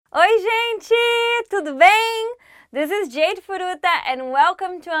Oi, gente! Tudo bem? This is Jade and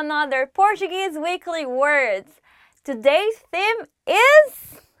welcome to another Portuguese Weekly Words. Today's theme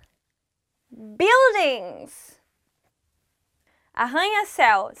is buildings.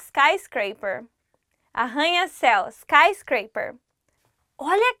 Arranha-céu, skyscraper. Arranha-céu, skyscraper.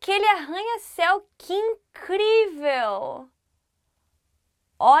 Olha aquele arranha-céu, que incrível!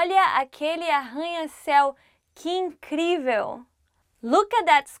 Olha aquele arranha-céu, que incrível! Look at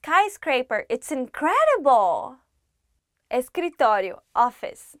that skyscraper, it's incredible! Escritório,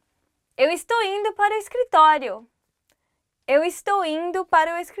 office. Eu estou indo para o escritório. Eu estou indo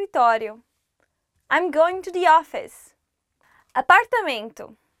para o escritório. I'm going to the office.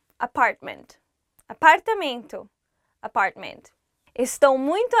 Apartamento, apartment. Apartamento, apartment. Estou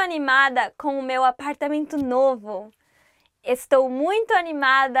muito animada com o meu apartamento novo. Estou muito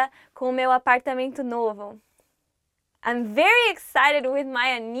animada com o meu apartamento novo. I'm very excited with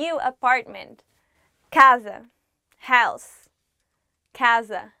my new apartment. Casa, house.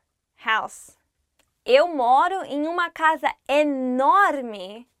 Casa, house. Eu moro em uma casa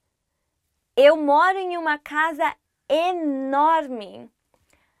enorme. Eu moro em uma casa enorme.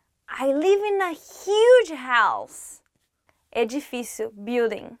 I live in a huge house. Edifício,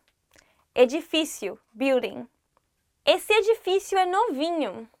 building. Edifício, building. Esse edifício é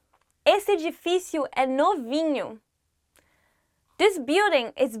novinho. Esse edifício é novinho. This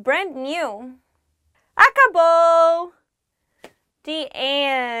building is brand new. Acabou! The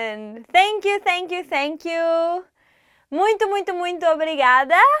end. Thank you, thank you, thank you. Muito, muito, muito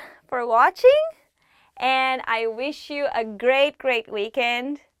obrigada for watching. And I wish you a great, great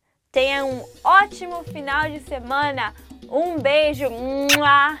weekend. Tenha ótimo final de semana. Beijo.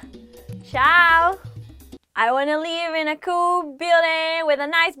 Mua. Tchau. I want to live in a cool building with a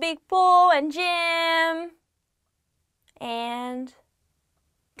nice big pool and gym. And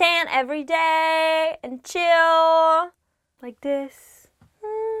tan every day and chill like this.